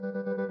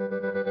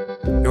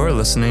You're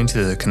listening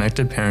to the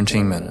Connected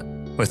Parenting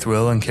Minute with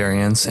Will and Carrie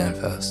Ann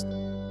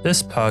Sandfest.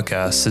 This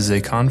podcast is a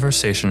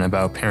conversation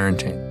about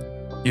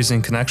parenting, using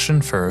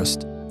connection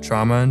first,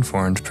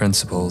 trauma-informed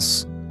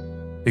principles.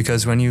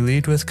 Because when you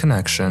lead with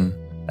connection,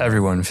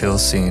 everyone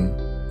feels seen,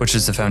 which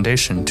is the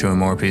foundation to a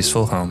more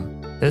peaceful home.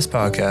 This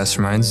podcast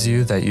reminds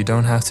you that you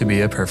don't have to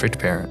be a perfect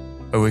parent,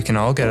 but we can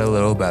all get a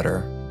little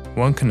better,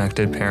 one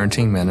connected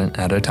parenting minute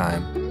at a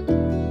time.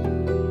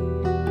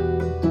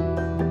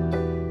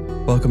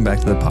 Welcome back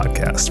to the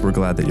podcast. We're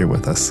glad that you're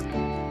with us.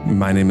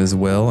 My name is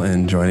Will,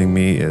 and joining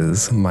me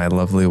is my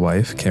lovely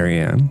wife, Carrie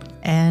Ann.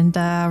 And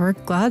we're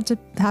glad to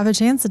have a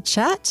chance to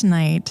chat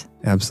tonight.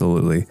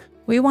 Absolutely.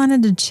 We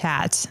wanted to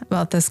chat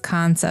about this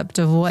concept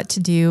of what to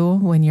do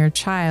when your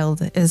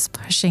child is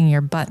pushing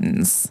your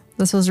buttons.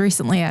 This was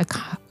recently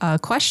a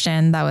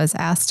question that was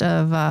asked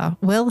of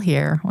Will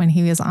here when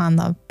he was on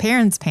the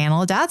parents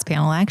panel, dad's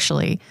panel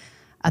actually,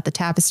 at the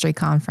Tapestry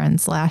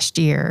Conference last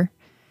year.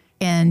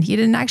 And he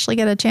didn't actually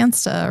get a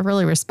chance to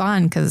really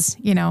respond because,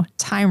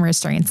 time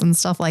restraints and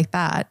stuff like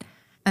that.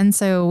 And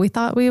so we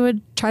thought we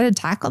would try to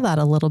tackle that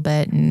a little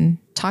bit and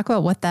talk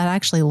about what that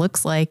actually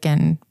looks like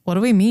and what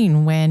do we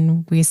mean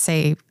when we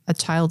say a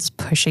child's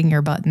pushing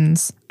your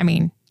buttons. I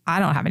mean, I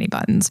don't have any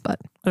buttons, but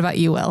what about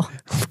you, Will?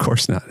 Of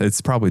course not.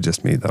 It's probably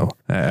just me, though.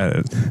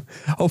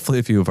 Hopefully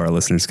a few of our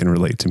listeners can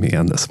relate to me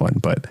on this one.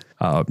 But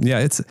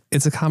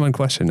it's a common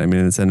question. I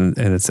mean,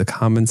 it's a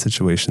common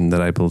situation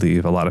that I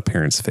believe a lot of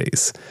parents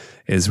face,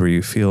 is where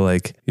you feel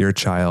like your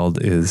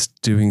child is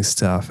doing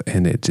stuff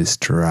and it just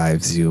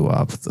drives you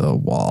up the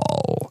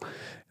wall.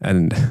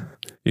 And,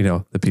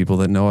 the people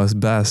that know us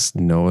best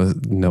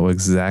know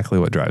exactly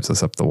what drives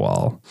us up the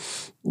wall.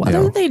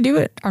 Whether they do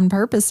it on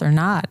purpose or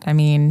not. I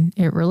mean,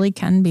 it really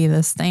can be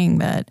this thing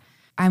that,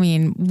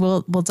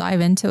 we'll dive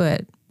into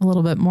it a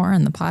little bit more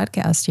in the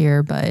podcast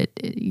here, but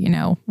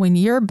when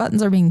your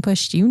buttons are being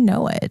pushed, you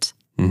know it.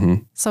 Mm-hmm.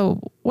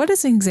 So what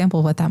is an example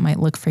of what that might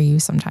look for you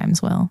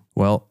sometimes, Will?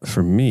 Well,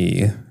 for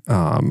me,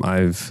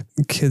 I've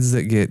kids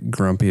that get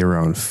grumpy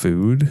around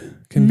food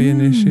can be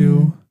an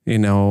issue.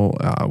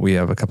 We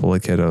have a couple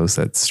of kiddos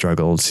that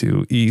struggle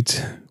to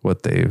eat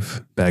what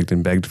they've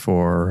begged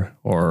for,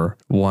 or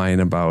whine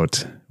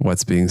about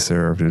what's being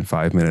served, and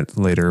 5 minutes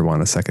later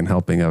want a second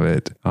helping of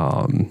it.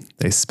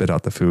 They spit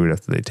out the food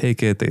after they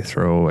take it. They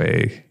throw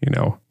away,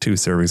 2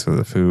 servings of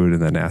the food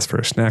and then ask for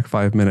a snack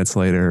 5 minutes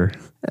later.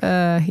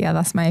 Yeah,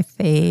 that's my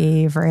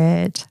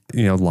favorite.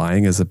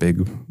 Lying is a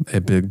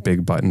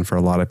big button for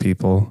a lot of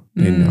people,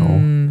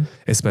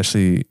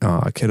 especially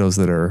kiddos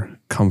that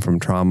come from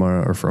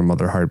trauma or from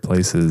other hard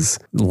places.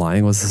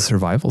 Lying was a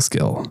survival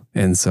skill.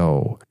 And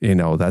so,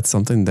 that's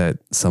something that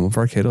some of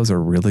our kiddos are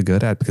really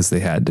good at because they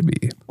had to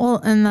be. Well,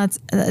 and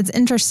it's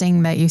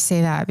interesting that you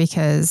say that,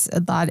 because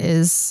that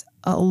is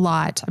a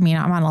lot. I'm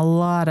on a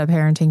lot of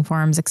parenting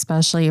forums,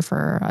 especially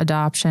for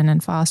adoption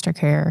and foster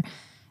care.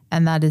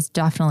 And that is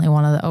definitely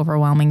one of the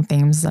overwhelming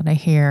themes that I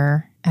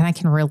hear and I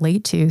can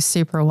relate to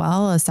super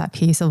well, is that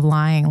piece of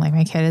lying. Like,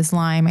 my kid is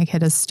lying, my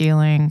kid is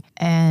stealing,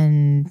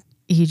 and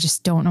you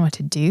just don't know what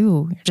to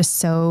do. You're just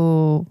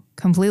so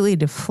completely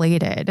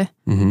deflated.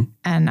 Mm-hmm.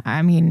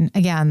 And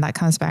again, that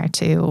comes back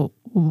to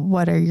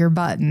what are your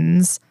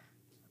buttons?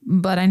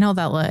 But I know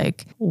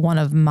that one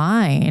of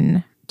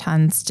mine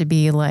tends to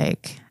be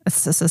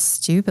it's just a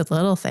stupid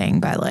little thing,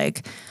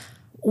 but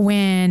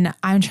when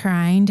I'm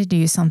trying to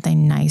do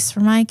something nice for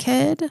my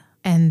kid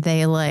and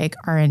they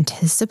are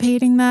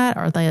anticipating that,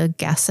 or they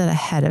guess it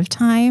ahead of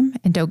time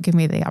and don't give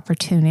me the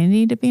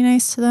opportunity to be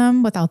nice to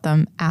them without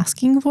them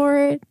asking for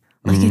it.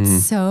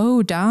 It's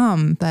so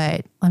dumb,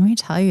 but let me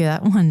tell you,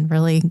 that one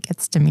really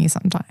gets to me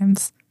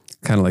sometimes.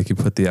 Kind of like you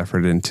put the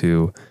effort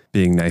into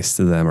being nice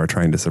to them or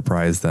trying to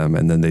surprise them,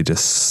 and then they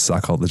just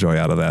suck all the joy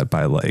out of that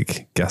by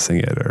guessing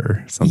it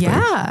or something.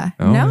 Yeah,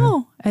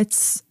 no,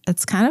 it's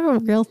kind of a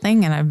real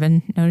thing. And I've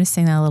been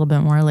noticing that a little bit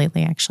more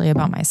lately, actually,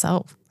 about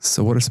myself.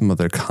 So what are some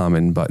other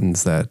common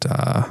buttons that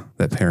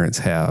parents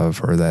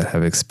have or that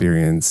have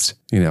experienced?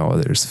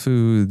 There's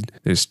food,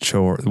 there's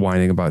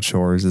whining about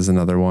chores is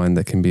another one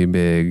that can be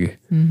big.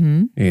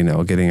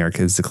 Mm-hmm. Getting our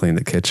kids to clean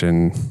the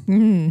kitchen.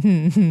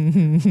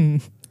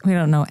 We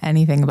don't know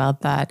anything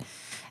about that.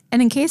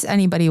 And in case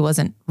anybody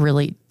wasn't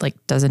really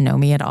doesn't know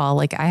me at all,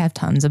 I have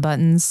tons of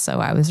buttons. So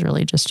I was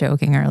really just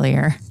joking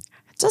earlier,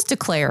 just to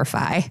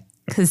clarify,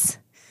 because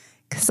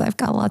I've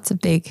got lots of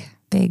big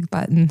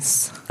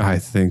buttons. I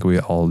think we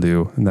all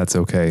do, and that's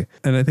okay.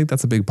 And I think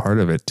that's a big part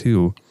of it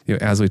too.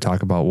 As we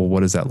talk about, well,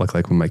 what does that look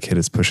like when my kid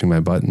is pushing my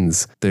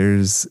buttons?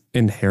 There's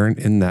inherent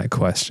in that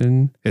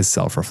question is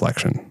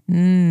self-reflection.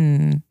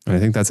 And I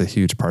think that's a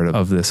huge part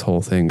of this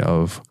whole thing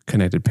of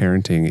connected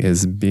parenting,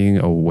 is being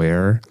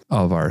aware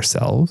of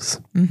ourselves,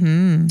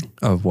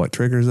 of what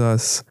triggers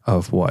us,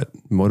 of what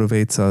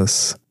motivates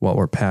us, what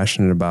we're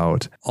passionate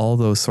about, all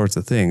those sorts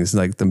of things.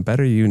 The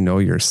better you know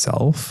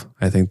yourself,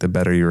 I think the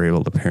better you're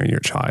able to parent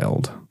your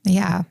child.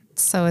 Yeah.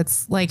 So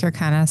it's you're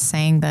kind of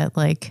saying that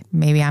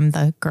maybe I'm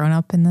the grown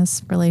up in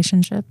this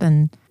relationship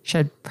and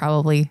should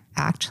probably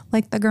act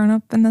like the grown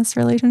up in this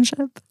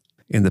relationship.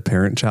 In the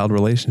parent-child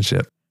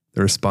relationship.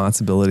 The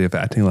responsibility of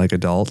acting like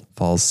adult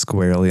falls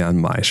squarely on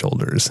my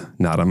shoulders,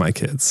 not on my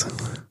kids.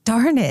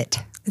 Darn it.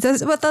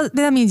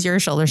 That means your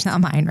shoulders, not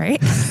mine, right?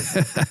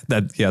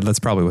 That's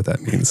probably what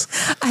that means.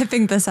 I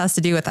think this has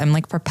to do with I'm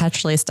like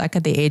perpetually stuck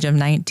at the age of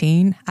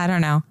 19. I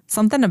don't know.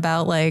 Something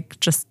about like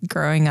just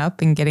growing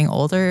up and getting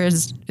older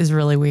is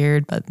really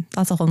weird, but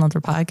that's a whole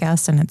nother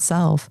podcast in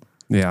itself.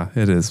 Yeah,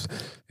 it is.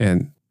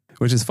 And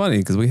which is funny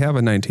because we have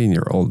a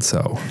 19-year-old.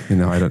 So,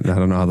 I don't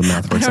know how the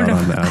math works out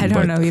on that. I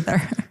don't know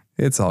either.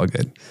 It's all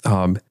good.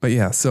 But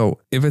yeah, so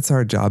if it's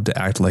our job to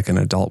act like an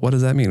adult, what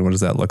does that mean? What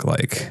does that look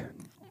like?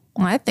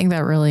 Well, I think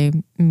that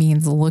really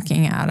means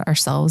looking at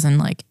ourselves and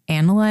like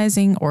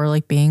analyzing or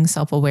like being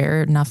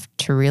self-aware enough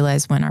to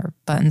realize when our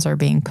buttons are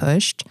being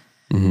pushed.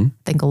 Mm-hmm. I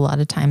think a lot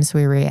of times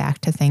we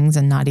react to things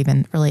and not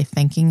even really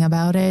thinking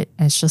about it.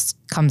 It just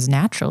comes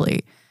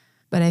naturally.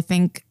 But I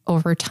think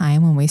over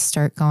time when we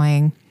start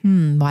going,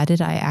 why did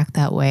I act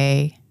that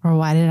way? Or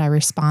why did I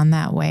respond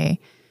that way?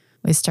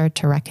 We start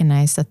to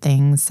recognize the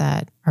things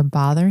that are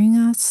bothering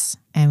us.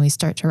 And we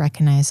start to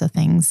recognize the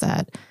things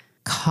that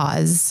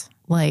cause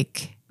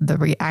like the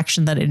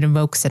reaction that it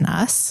evokes in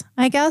us,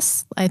 I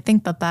guess. I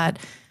think that's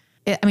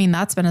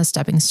been a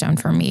stepping stone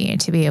for me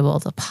to be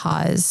able to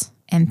pause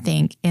and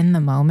think in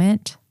the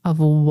moment of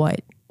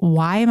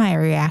why am I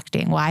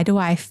reacting? Why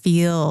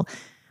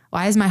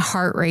is my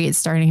heart rate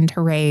starting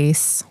to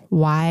race?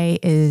 Why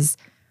is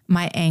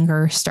my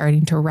anger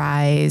starting to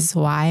rise?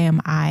 Why am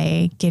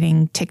I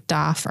getting ticked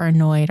off or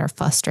annoyed or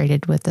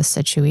frustrated with the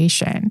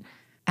situation?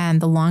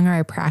 And the longer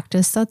I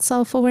practice that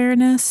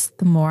self-awareness,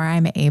 the more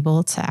I'm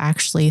able to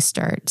actually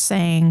start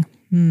saying,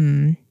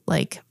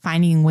 like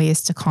finding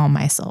ways to calm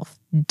myself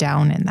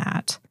down in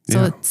that.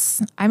 So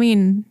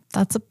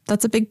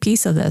that's a big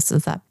piece of this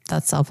is that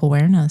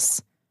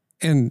self-awareness.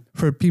 And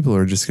for people who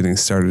are just getting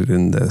started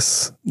in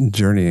this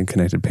journey in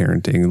connected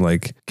parenting,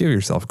 like give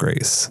yourself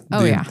grace.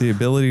 The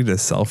ability to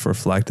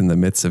self-reflect in the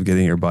midst of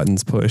getting your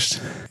buttons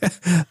pushed,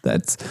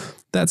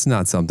 that's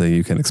not something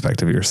you can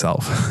expect of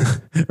yourself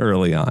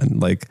early on.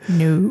 Like,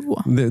 no,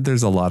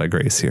 there's a lot of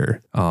grace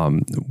here.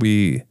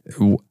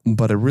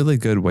 But a really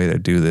good way to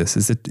do this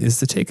is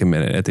to take a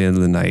minute at the end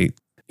of the night,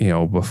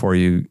 before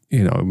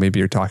maybe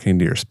you're talking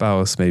to your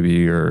spouse, maybe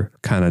you're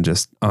kind of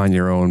just on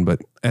your own,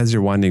 but as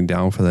you're winding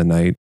down for the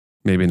night,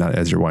 maybe not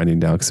as you're winding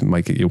down because it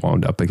might get you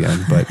wound up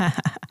again, but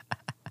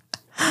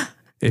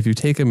if you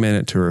take a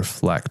minute to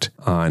reflect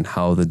on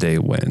how the day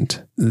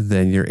went,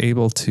 then you're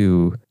able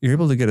to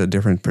get a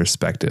different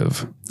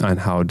perspective on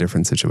how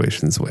different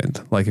situations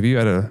went. Like if you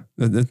had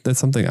that's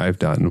something I've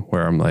done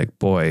where I'm like,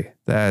 boy,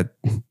 that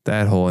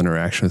whole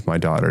interaction with my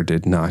daughter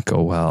did not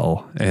go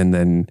well.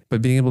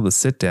 But being able to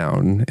sit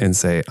down and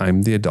say,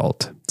 I'm the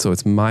adult. So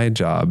it's my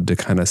job to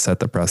kind of set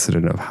the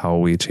precedent of how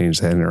we change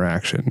that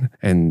interaction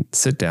and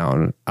sit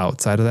down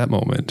outside of that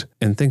moment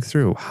and think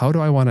through, how do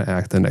I want to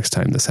act the next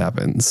time this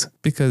happens?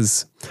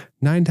 Because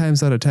 9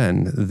 times out of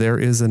 10, there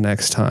is a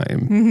next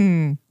time.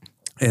 Mm-hmm.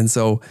 And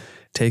so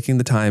taking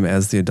the time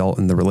as the adult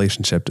in the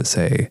relationship to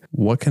say,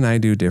 what can I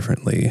do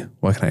differently?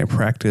 What can I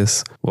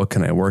practice? What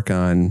can I work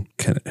on?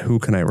 Who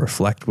can I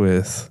reflect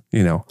with?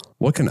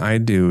 What can I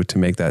do to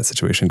make that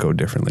situation go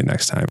differently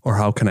next time? Or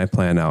how can I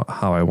plan out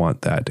how I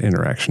want that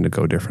interaction to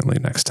go differently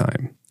next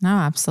time? No,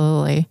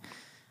 absolutely.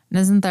 And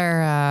isn't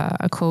there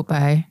a quote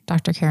by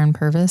Dr. Karen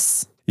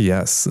Purvis?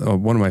 Yes.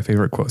 One of my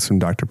favorite quotes from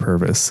Dr.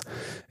 Purvis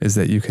is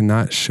that you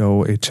cannot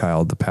show a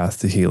child the path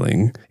to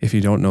healing if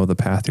you don't know the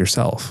path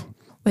yourself.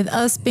 With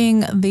us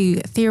being the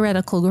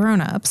theoretical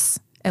grown-ups,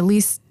 at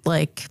least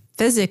like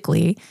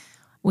physically,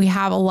 we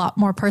have a lot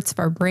more parts of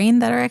our brain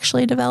that are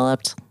actually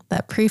developed.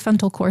 That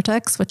prefrontal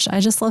cortex, which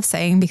I just love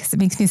saying because it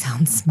makes me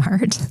sound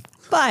smart.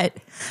 But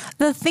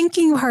the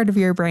thinking part of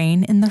your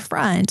brain in the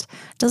front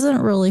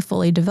doesn't really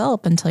fully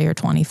develop until you're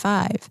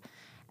 25.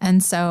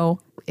 And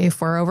so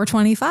if we're over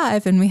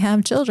 25 and we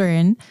have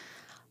children,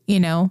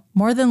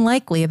 more than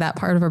likely that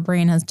part of our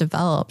brain has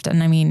developed. And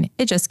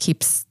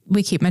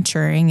we keep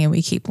maturing and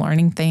we keep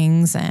learning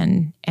things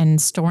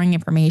and storing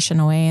information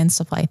away and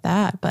stuff like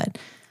that. But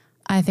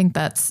I think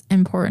that's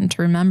important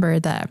to remember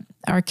that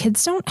our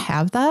kids don't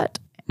have that,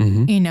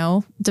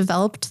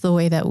 developed the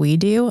way that we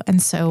do.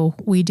 And so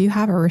we do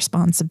have a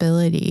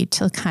responsibility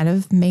to kind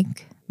of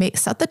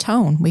set the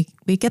tone.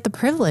 We get the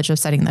privilege of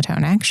setting the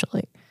tone,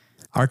 actually.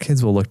 Our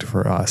kids will look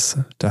for us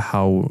to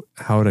how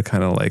to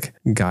kind of like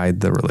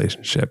guide the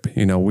relationship.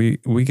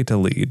 We get to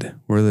lead.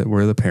 We're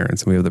the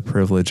parents, and we have the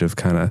privilege of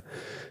kind of,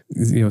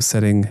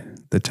 setting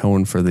the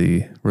tone for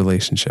the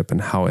relationship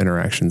and how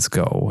interactions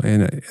go.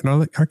 And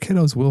our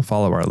kiddos will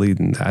follow our lead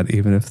in that,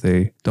 even if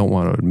they don't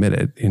want to admit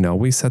it.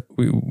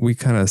 We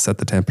kind of set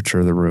the temperature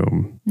of the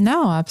room.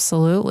 No,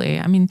 absolutely.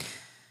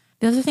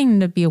 The other thing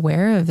to be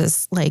aware of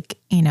is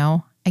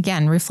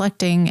again,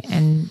 reflecting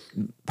and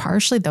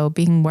partially though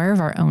being aware of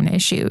our own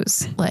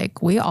issues.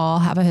 Like we all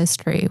have a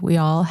history. We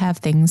all have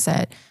things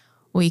that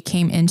we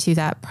came into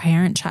that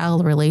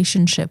parent-child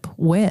relationship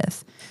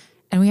with.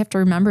 And we have to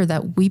remember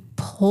that we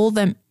pull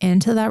them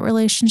into that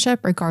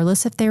relationship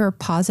regardless if they were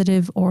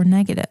positive or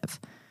negative.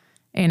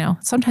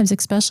 sometimes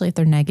especially if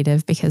they're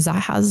negative, because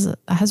that has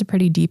a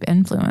pretty deep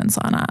influence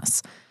on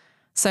us.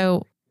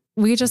 So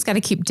we just got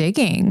to keep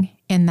digging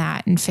in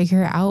that and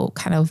figure out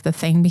kind of the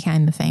thing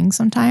behind the thing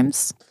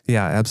sometimes.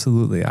 Yeah,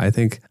 absolutely. I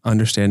think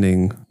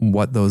understanding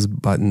what those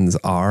buttons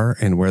are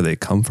and where they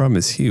come from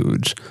is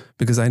huge,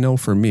 because I know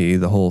for me,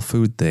 the whole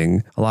food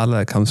thing, a lot of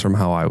that comes from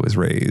how I was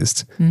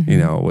raised,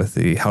 with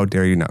the, how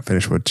dare you not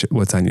finish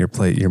what's on your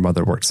plate? Your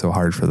mother worked so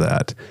hard for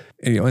that.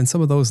 And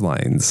some of those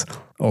lines,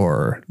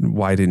 or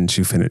why didn't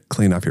you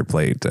clean off your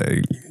plate?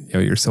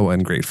 You're so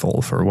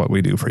ungrateful for what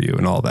we do for you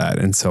and all that.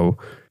 And so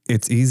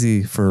it's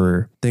easy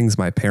for things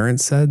my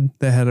parents said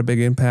that had a big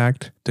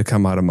impact to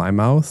come out of my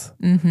mouth,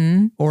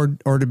 or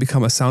to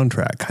become a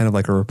soundtrack, kind of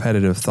like a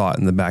repetitive thought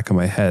in the back of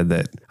my head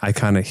that I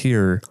kind of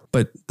hear.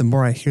 But the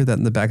more I hear that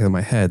in the back of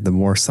my head, the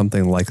more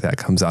something like that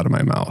comes out of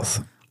my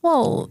mouth.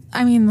 Well,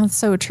 I mean, that's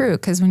so true,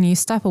 because when you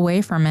step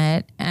away from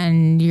it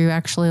and you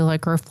actually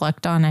like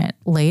reflect on it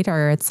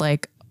later, it's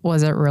like,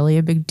 was it really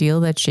a big deal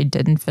that she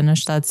didn't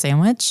finish that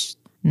sandwich?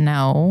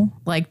 No.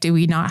 Like, do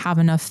we not have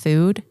enough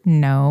food?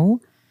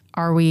 No.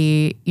 Are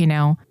we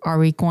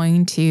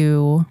going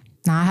to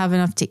not have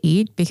enough to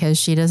eat because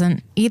she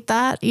doesn't eat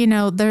that?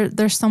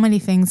 There's so many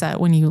things that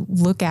when you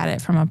look at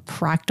it from a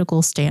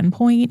practical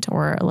standpoint,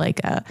 or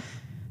like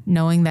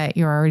knowing that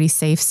you're already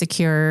safe,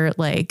 secure,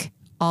 like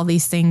all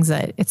these things,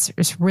 that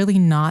it's really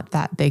not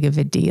that big of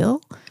a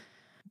deal.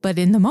 But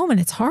in the moment,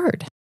 it's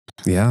hard.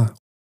 Yeah.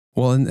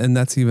 Well, and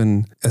that's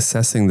even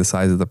assessing the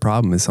size of the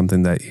problem is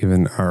something that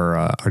even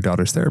our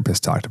daughter's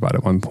therapist talked about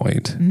at one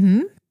point.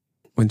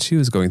 When she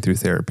was going through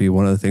therapy,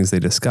 one of the things they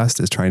discussed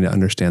is trying to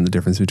understand the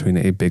difference between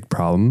a big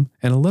problem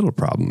and a little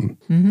problem,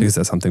 because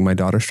that's something my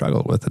daughter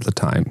struggled with at the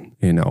time.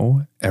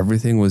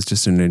 Everything was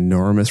just an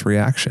enormous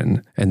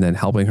reaction, and then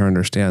helping her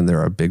understand there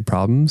are big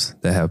problems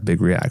that have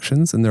big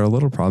reactions and there are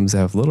little problems that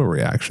have little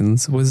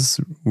reactions was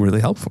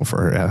really helpful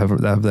for her to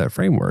have that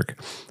framework.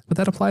 But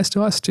that applies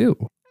to us too.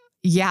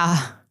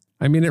 Yeah.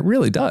 I mean, it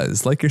really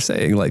does. Like you're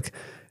saying, like,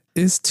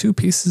 is 2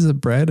 pieces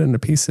of bread and a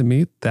piece of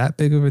meat that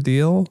big of a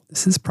deal?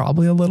 This is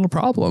probably a little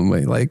problem.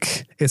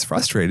 Like, it's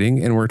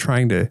frustrating, and we're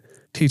trying to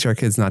teach our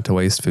kids not to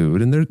waste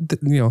food. And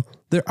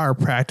there are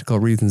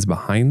practical reasons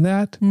behind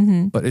that.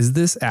 But is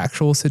this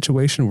actual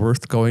situation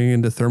worth going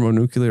into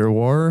thermonuclear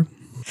war?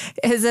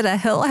 Is it a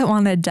hill I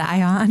want to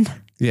die on?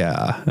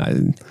 Yeah.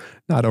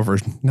 Not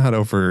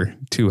over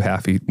 2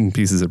 half-eaten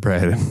pieces of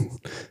bread and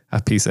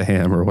a piece of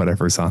ham or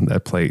whatever's on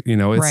that plate.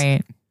 It's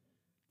right.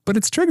 But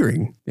it's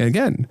triggering. And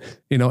again,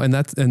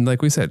 and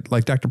like we said,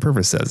 like Dr.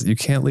 Purvis says, you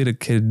can't lead a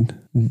kid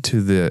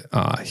to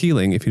the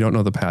healing if you don't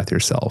know the path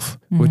yourself,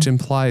 which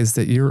implies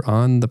that you're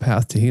on the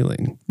path to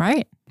healing.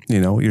 Right.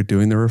 You're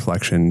doing the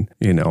reflection.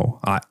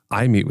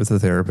 I meet with a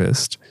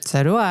therapist.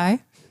 So do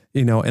I.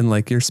 And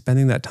like you're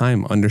spending that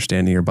time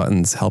understanding your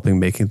buttons, helping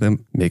making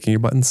your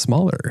buttons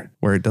smaller,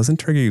 where it doesn't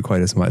trigger you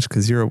quite as much,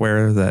 because you're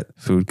aware that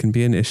food can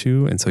be an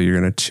issue. And so you're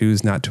going to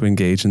choose not to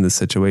engage in this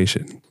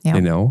situation.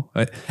 Yep.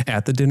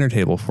 At the dinner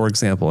table, for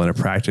example, in a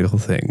practical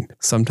thing,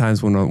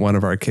 sometimes when one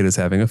of our kids is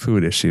having a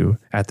food issue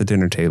at the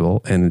dinner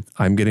table and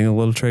I'm getting a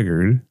little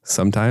triggered,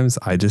 sometimes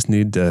I just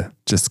need to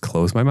just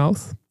close my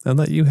mouth and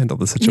let you handle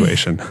the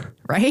situation.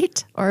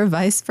 Right. Or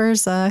vice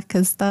versa,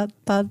 because that's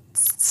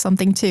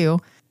something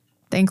too.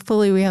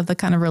 Thankfully, we have the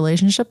kind of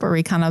relationship where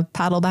we kind of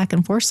paddle back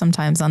and forth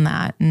sometimes on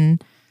that.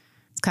 And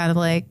it's kind of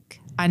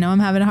like, I know I'm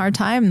having a hard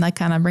time, and that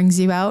kind of brings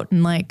you out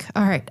and like,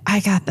 all right,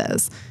 I got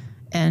this,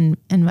 and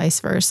vice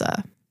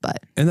versa.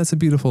 And that's a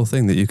beautiful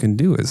thing that you can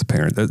do as a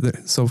parent.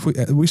 So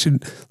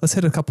if let's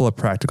hit a couple of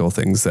practical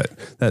things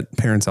that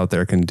parents out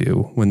there can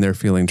do when they're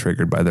feeling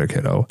triggered by their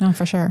kiddo. Oh,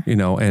 for sure.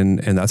 And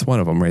that's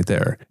one of them right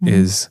there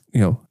is,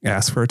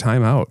 ask for a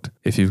timeout.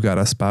 If you've got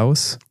a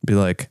spouse, be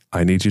like,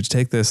 I need you to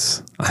take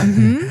this. I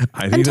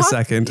need a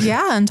second.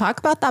 Yeah. And talk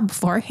about that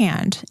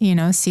beforehand,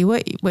 see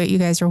what you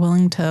guys are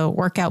willing to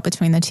work out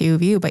between the two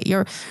of you, but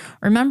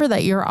remember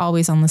that you're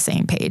always on the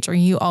same page, or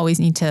you always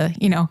need to,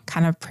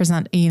 kind of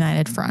present a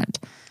united front.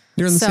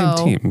 You're on the same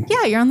team.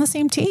 Yeah, you're on the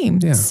same team.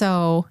 Yeah.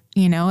 So,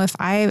 if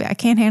I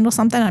can't handle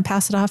something, I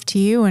pass it off to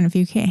you. And if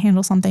you can't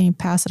handle something, you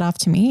pass it off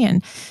to me.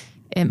 And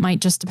it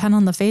might just depend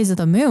on the phase of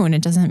the moon.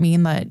 It doesn't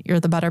mean that you're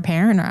the better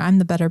parent or I'm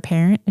the better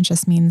parent. It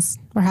just means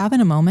we're having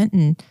a moment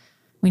and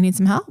we need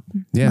some help.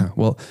 Yeah.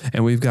 Well,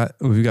 and we've got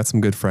some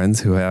good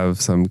friends who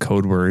have some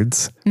code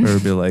words where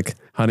it'd be like,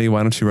 honey,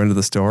 why don't you run to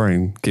the store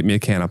and get me a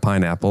can of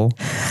pineapple?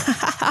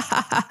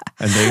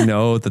 And they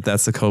know that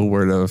that's the code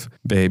word of,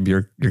 babe,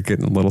 you're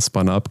getting a little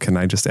spun up. Can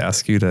I just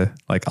ask you to,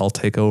 like, I'll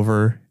take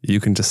over. You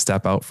can just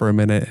step out for a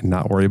minute and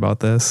not worry about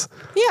this.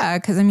 Yeah.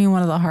 Because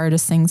one of the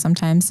hardest things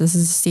sometimes is to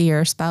see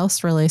your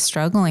spouse really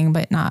struggling,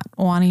 but not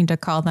wanting to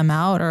call them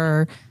out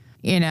or,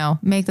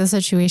 make the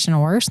situation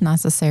worse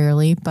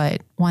necessarily,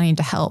 but wanting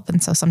to help.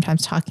 And so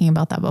sometimes talking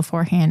about that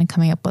beforehand and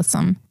coming up with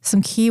some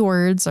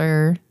keywords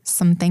or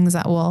some things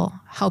that will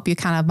help you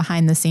kind of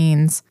behind the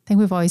scenes. I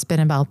think we've always been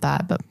about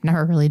that, but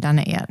never really done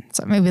it yet.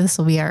 So maybe this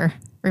will be our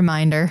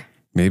reminder.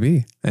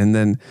 Maybe. And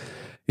then,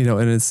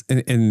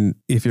 and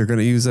if you're going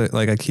to use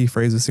a key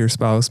phrase with your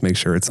spouse, make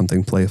sure it's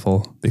something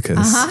playful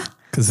because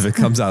if it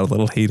comes out a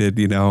little heated,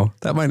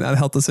 that might not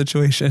help the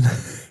situation.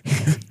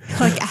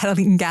 Like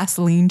adding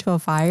gasoline to a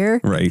fire.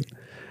 Right.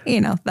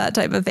 That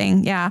type of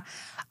thing. Yeah.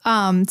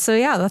 So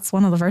yeah, that's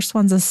one of the first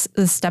ones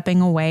is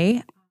stepping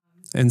away.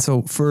 And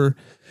so for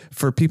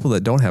people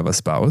that don't have a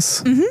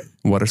spouse,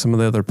 what are some of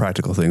the other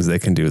practical things they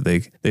can do?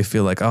 They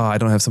feel like, I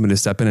don't have somebody to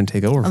step in and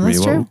take over for me.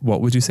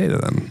 What would you say to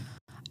them?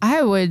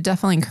 I would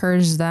definitely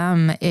encourage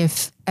them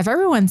if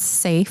everyone's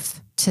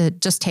safe to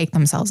just take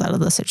themselves out of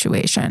the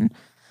situation.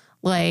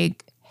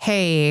 Like,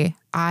 hey,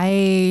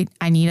 I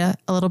need a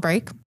little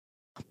break.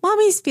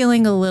 Mommy's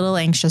feeling a little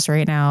anxious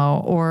right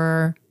now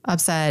or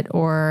upset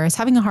or is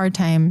having a hard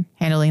time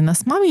handling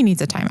this. Mommy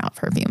needs a timeout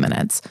for a few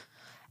minutes.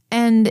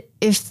 And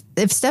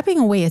if stepping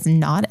away is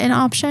not an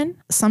option,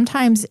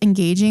 sometimes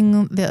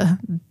engaging the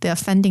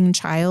offending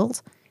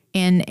child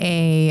in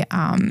a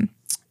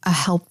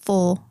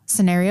helpful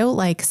scenario,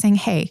 like saying,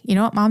 hey, you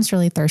know what, mom's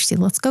really thirsty.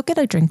 Let's go get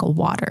a drink of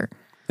water.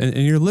 And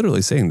you're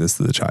literally saying this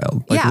to the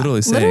child. Like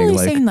literally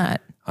saying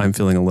that. I'm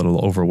feeling a little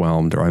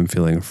overwhelmed or I'm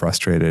feeling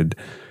frustrated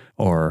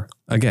or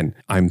again,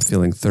 I'm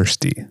feeling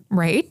thirsty.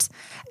 Right.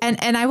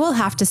 And I will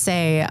have to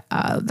say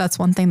that's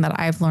one thing that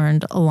I've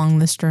learned along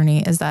this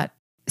journey is that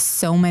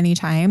so many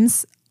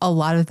times, a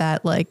lot of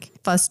that like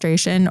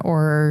frustration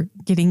or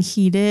getting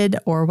heated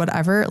or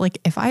whatever, like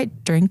if I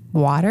drink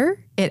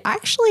water, it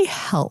actually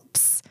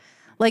helps.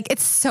 Like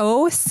it's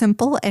so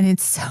simple and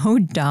it's so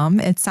dumb.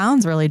 It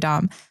sounds really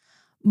dumb.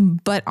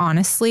 But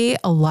honestly,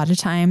 a lot of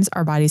times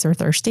our bodies are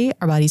thirsty.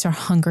 Our bodies are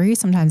hungry.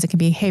 Sometimes it can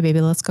be, hey,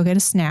 baby, let's go get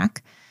a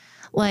snack.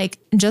 Like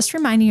just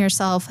reminding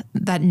yourself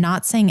that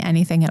not saying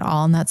anything at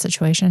all in that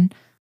situation,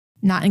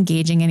 not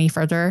engaging any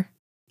further,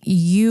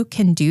 you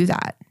can do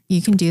that.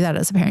 You can do that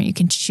as a parent. You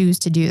can choose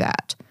to do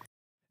that.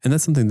 And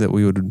that's something that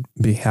we would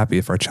be happy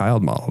if our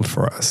child modeled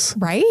for us.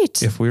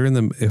 Right. If we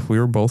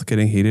were both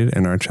getting heated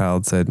and our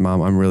child said,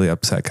 Mom, I'm really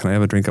upset. Can I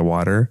have a drink of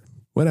water?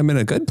 When I'm in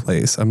a good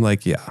place, I'm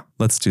like, yeah,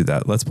 let's do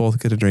that. Let's both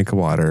get a drink of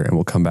water and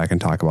we'll come back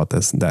and talk about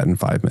that in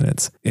 5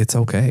 minutes. It's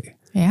okay.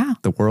 Yeah.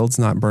 The world's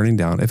not burning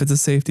down. If it's a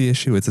safety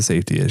issue, it's a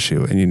safety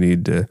issue and you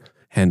need to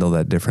handle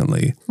that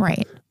differently.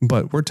 Right.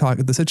 But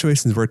the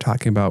situations we're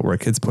talking about where a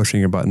kid's pushing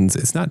your buttons,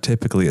 it's not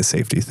typically a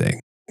safety thing.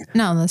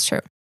 No, that's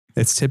true.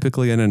 It's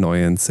typically an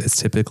annoyance. It's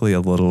typically a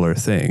littler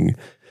thing.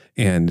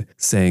 And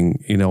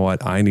saying, you know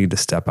what, I need to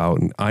step out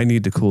and I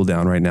need to cool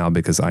down right now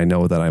because I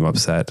know that I'm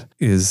upset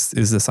is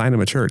a sign of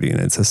maturity. And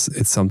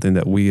it's something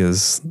that we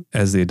as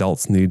the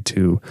adults need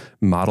to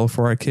model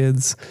for our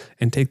kids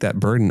and take that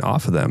burden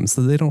off of them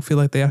so they don't feel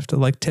like they have to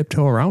like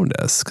tiptoe around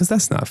us because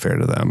that's not fair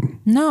to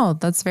them. No,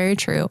 that's very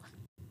true.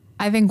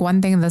 I think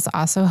one thing that's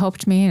also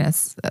helped me, and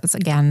it's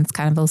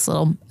kind of this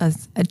little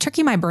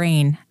tricking my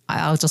brain.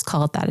 I'll just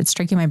call it that. It's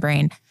tricking my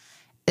brain.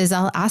 Is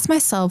I'll ask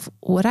myself,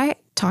 would I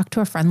talk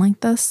to a friend like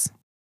this?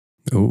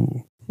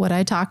 Ooh. Would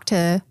I talk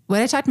to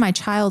my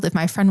child if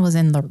my friend was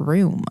in the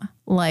room?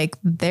 Like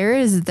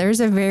there's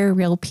a very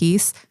real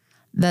piece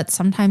that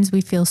sometimes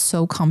we feel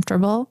so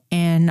comfortable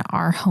in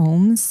our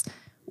homes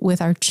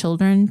with our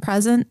children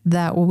present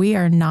that we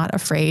are not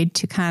afraid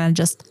to kind of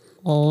just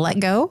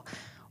let go,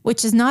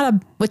 which is not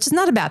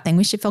a bad thing.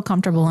 We should feel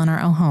comfortable in our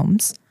own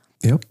homes.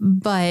 Yep.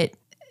 But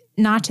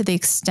not to the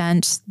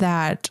extent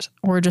that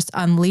we're just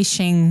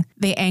unleashing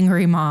the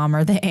angry mom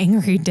or the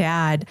angry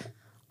dad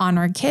on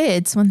our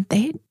kids when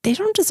they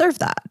don't deserve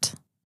that.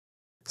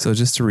 So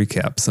just to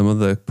recap, some of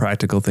the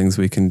practical things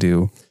we can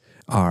do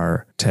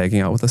are tagging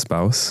out with a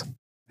spouse,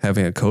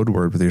 having a code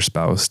word with your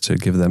spouse to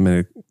give them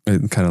a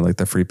kind of like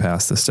the free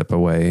pass to step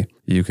away.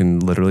 You can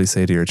literally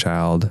say to your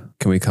child,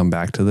 can we come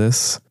back to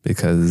this?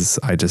 Because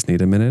I just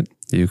need a minute.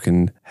 You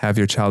can have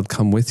your child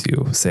come with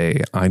you.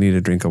 Say, I need a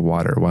drink of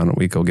water. Why don't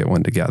we go get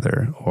one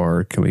together?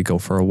 Or can we go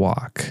for a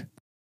walk?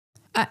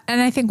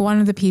 And I think one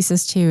of the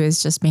pieces too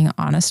is just being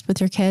honest with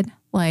your kid.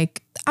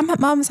 Like,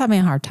 mom's having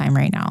a hard time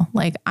right now.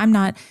 Like,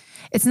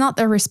 it's not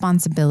their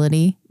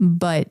responsibility,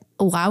 but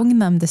allowing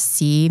them to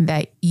see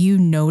that you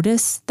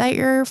notice that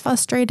you're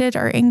frustrated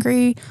or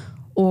angry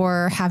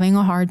or having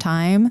a hard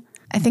time,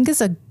 I think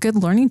is a good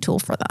learning tool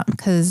for them.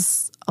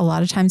 Because a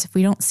lot of times if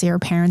we don't see our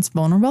parents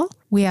vulnerable,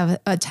 we have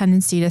a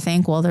tendency to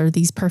think, well, they're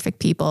these perfect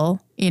people,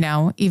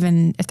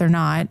 even if they're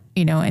not,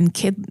 in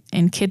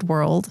kid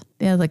world,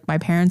 like my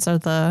parents are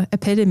the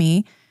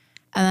epitome.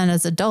 And then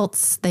as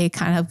adults, they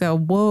kind of go,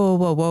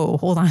 whoa,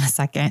 hold on a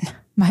second.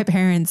 My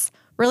parents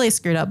really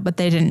screwed up, but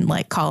they didn't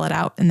like call it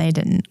out and they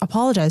didn't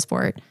apologize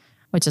for it,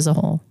 which is a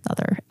whole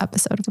other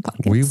episode of the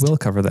podcast. We will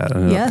cover that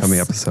in an upcoming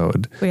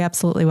episode. We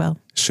absolutely will.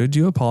 Should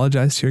you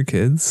apologize to your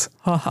kids?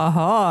 Ha ha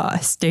ha.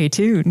 Stay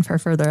tuned for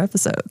further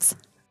episodes.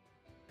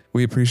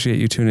 We appreciate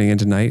you tuning in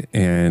tonight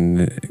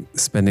and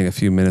spending a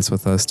few minutes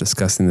with us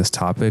discussing this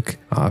topic.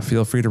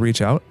 Feel free to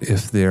reach out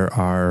if there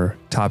are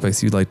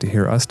topics you'd like to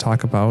hear us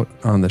talk about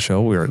on the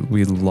show.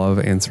 We love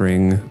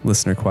answering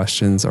listener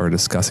questions or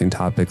discussing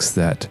topics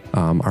that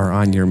are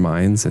on your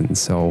minds. And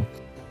so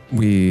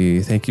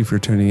we thank you for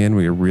tuning in.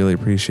 We really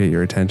appreciate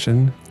your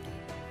attention.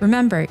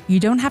 Remember, you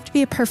don't have to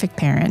be a perfect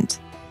parent,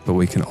 but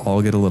we can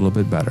all get a little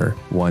bit better,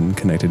 one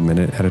connected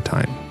minute at a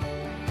time.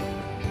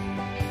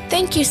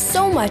 Thank you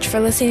so much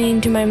for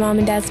listening to my mom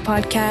and dad's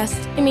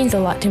podcast. It means a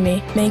lot to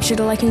me. Make sure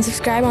to like and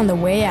subscribe on the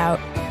way out.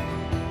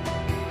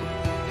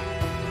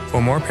 For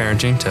more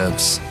parenting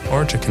tips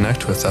or to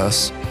connect with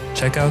us,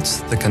 check out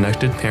the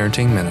Connected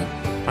Parenting Minute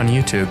on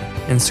YouTube,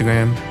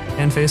 Instagram,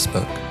 and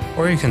Facebook.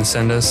 Or you can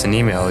send us an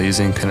email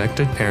using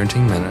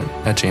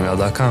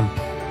connectedparentingminute@gmail.com.